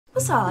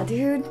What's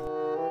dude?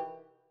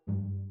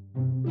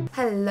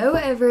 Hello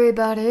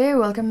everybody,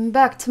 welcome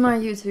back to my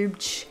YouTube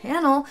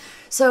channel.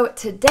 So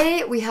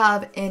today we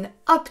have an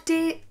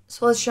update,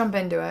 so let's jump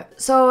into it.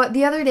 So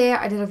the other day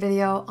I did a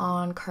video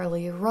on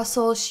Carlee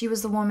Russell. She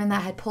was the woman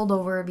that had pulled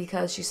over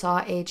because she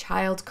saw a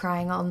child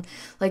crying on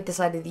like the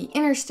side of the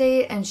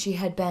interstate and she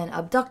had been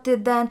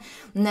abducted then.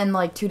 And then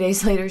like 2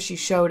 days later she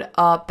showed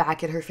up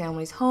back at her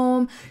family's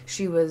home.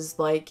 She was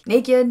like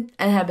naked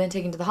and had been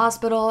taken to the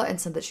hospital and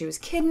said that she was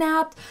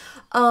kidnapped.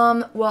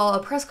 Well,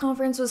 a press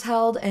conference was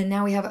held and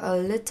now we have a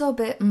little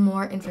bit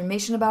more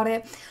information about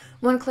it.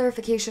 One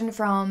clarification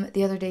from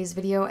the other day's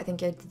video, I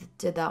think I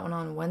did that one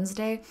on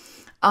Wednesday.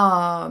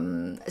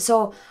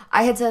 So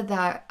I had said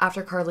that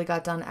after Carlee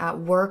got done at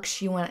work,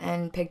 she went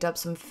and picked up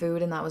some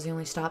food and that was the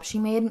only stop she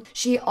made.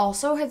 She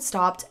also had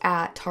stopped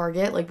at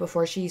Target, like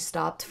before she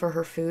stopped for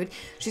her food.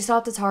 She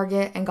stopped at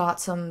Target and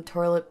got some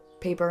toilet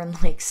paper and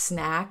like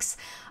snacks.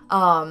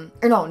 Or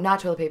no,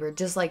 not toilet paper,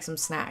 just like some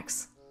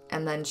snacks.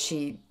 And then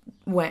she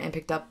went and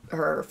picked up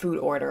her food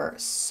order.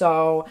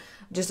 So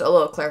just a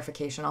little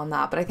clarification on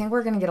that. But I think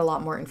we're going to get a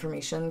lot more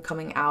information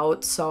coming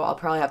out. So I'll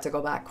probably have to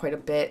go back quite a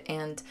bit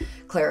and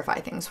clarify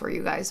things for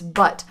you guys.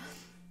 But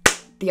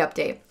the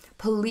update.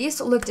 Police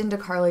looked into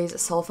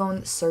Carlee's cell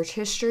phone search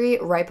history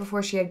right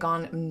before she had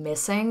gone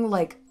missing.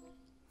 Like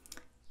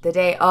the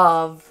day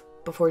of,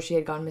 before she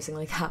had gone missing,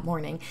 like that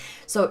morning.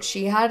 So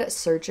she had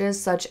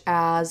searches such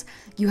as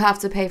you have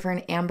to pay for an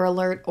Amber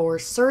Alert or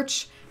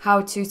search, how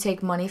to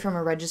take money from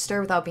a register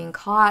without being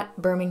caught,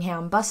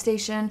 Birmingham bus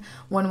station,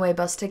 one-way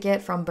bus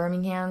ticket from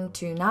Birmingham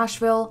to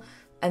Nashville,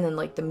 and then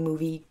like the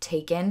movie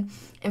Taken,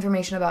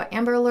 information about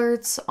Amber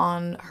Alerts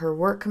on her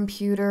work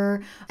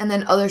computer, and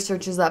then other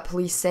searches that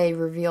police say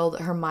revealed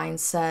her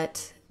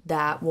mindset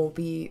that won't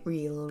be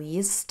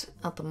released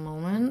at the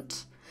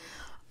moment.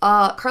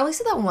 Carlee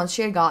said that once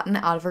she had gotten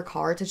out of her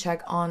car to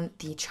check on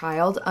the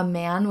child, a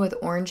man with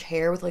orange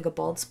hair with like a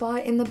bald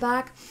spot in the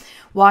back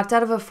walked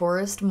out of a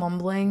forest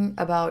mumbling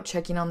about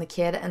checking on the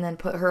kid and then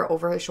put her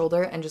over his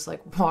shoulder and just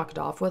like walked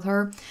off with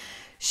her.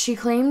 She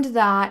claimed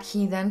that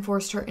he then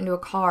forced her into a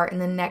car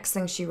and the next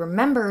thing she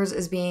remembers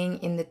is being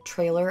in the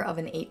trailer of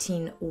an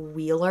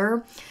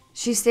 18-wheeler.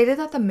 She stated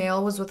that the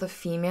male was with a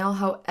female,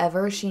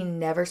 however, she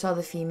never saw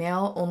the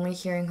female, only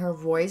hearing her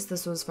voice.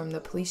 This was from the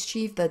police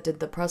chief that did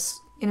the press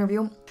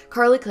interview.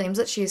 Carlee claims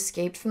that she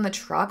escaped from the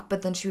truck,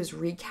 but then she was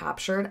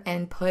recaptured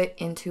and put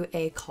into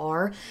a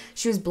car.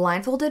 She was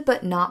blindfolded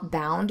but not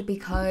bound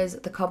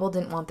because the couple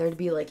didn't want there to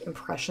be like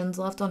impressions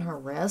left on her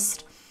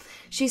wrist.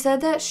 She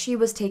said that she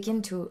was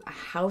taken to a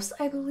house,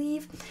 I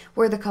believe,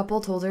 where the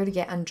couple told her to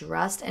get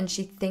undressed, and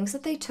she thinks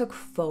that they took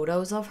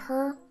photos of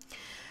her.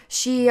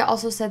 She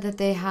also said that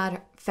they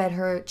had fed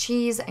her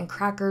cheese and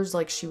crackers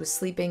like she was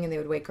sleeping and they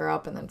would wake her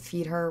up and then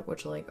feed her,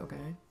 which like,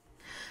 okay.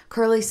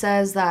 Carlee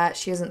says that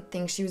she doesn't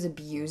think she was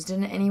abused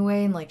in any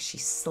way and like she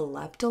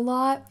slept a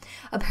lot.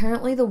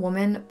 Apparently the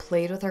woman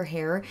played with her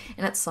hair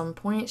and at some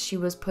point she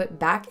was put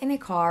back in a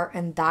car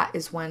and that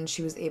is when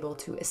she was able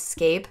to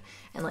escape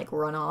and like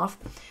run off.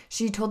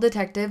 She told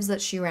detectives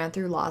that she ran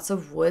through lots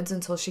of woods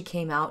until she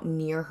came out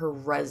near her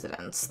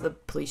residence, the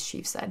police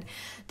chief said.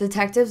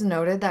 Detectives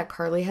noted that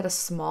Carlee had a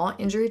small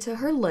injury to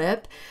her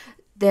lip.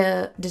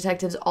 The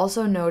detectives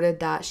also noted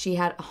that she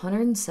had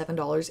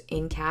 $107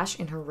 in cash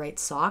in her right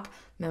sock.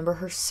 Remember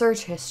her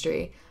search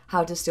history,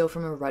 how to steal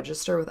from a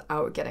register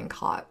without getting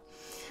caught.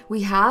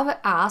 We have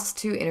asked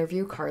to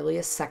interview Carlee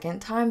a second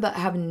time, but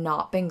have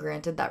not been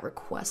granted that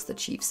request, the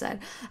chief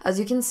said. As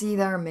you can see,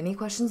 there are many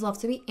questions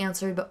left to be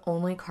answered, but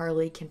only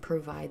Carlee can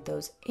provide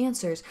those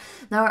answers.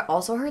 Now, I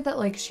also heard that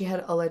like she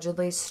had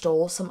allegedly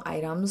stole some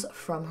items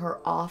from her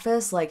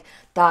office, like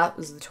that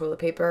was the toilet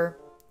paper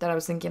that I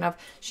was thinking of.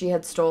 She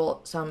had stole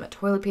some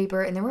toilet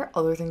paper and there were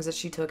other things that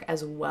she took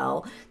as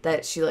well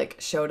that she like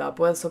showed up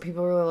with. So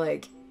people were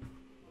like,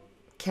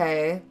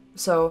 okay,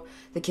 so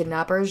the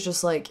kidnappers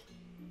just like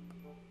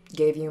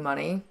gave you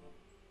money.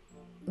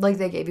 Like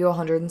they gave you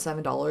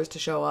 $107 to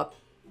show up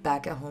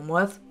back at home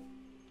with.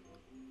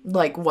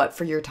 Like what,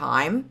 for your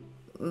time?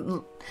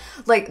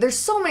 Like there's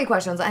so many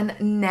questions and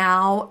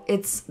now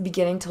it's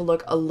beginning to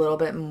look a little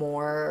bit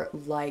more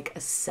like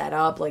a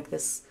setup. Like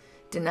this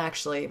didn't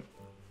actually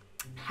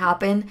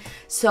happen.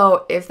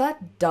 So if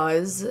that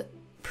does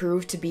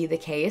prove to be the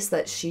case,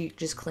 that she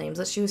just claims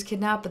that she was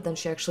kidnapped but then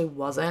she actually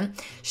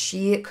wasn't,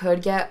 she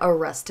could get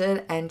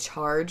arrested and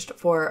charged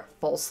for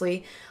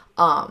falsely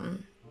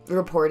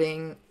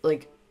reporting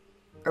like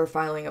or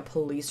filing a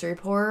police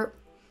report.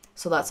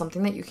 So that's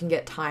something that you can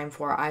get time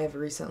for, I have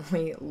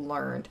recently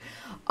learned.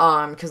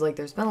 Because like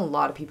there's been a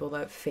lot of people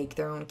that fake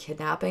their own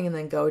kidnapping and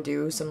then go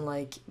do some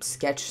like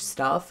sketch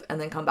stuff and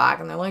then come back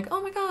and they're like,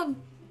 oh my god,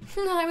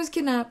 I was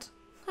kidnapped.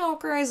 Oh,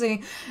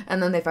 crazy.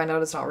 And then they find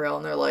out it's not real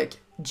and they're like,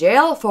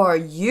 jail for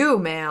you,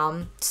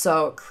 ma'am.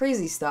 So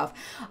crazy stuff.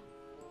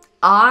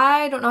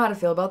 I don't know how to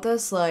feel about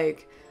this.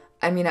 Like,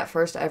 I mean, at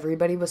first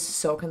everybody was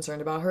so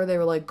concerned about her. They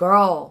were like,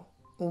 girl,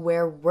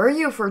 where were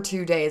you for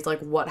 2 days? Like,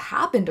 what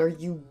happened? Are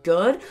you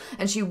good?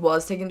 And she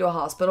was taken to a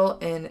hospital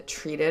and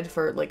treated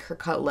for, like, her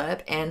cut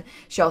lip. And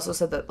she also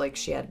said that, like,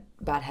 she had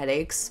bad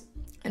headaches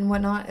and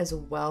whatnot as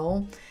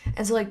well.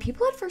 And so, like,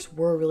 people at first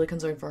were really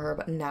concerned for her,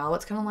 but now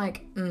it's kind of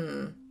like,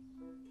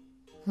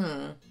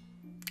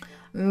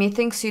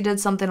 methinks she did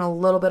something a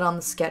little bit on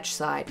the sketch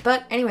side.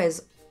 But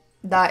anyways,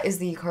 that is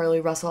the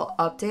Carlee Russell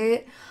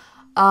update.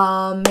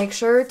 Make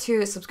sure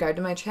to subscribe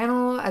to my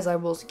channel, as I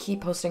will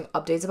keep posting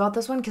updates about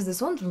this one, because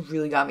this one's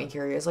really got me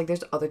curious. Like,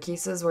 there's other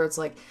cases where it's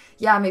like,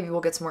 yeah, maybe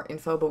we'll get some more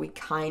info, but we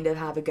kind of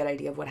have a good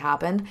idea of what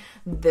happened.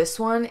 This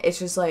one, it's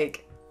just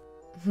like,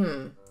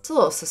 it's a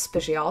little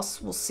suspicious.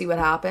 We'll see what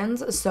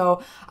happens.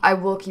 So I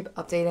will keep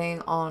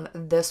updating on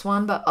this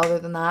one, but other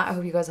than that, I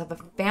hope you guys have a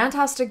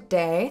fantastic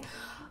day.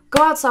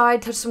 Go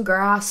outside, touch some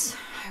grass.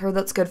 I heard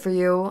that's good for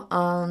you.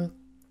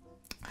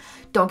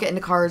 Don't get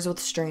into cars with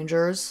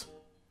strangers.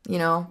 You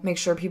know, make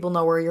sure people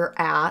know where you're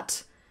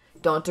at.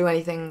 Don't do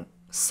anything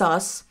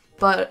sus.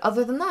 But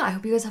other than that, I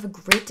hope you guys have a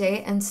great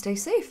day and stay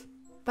safe.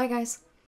 Bye, guys.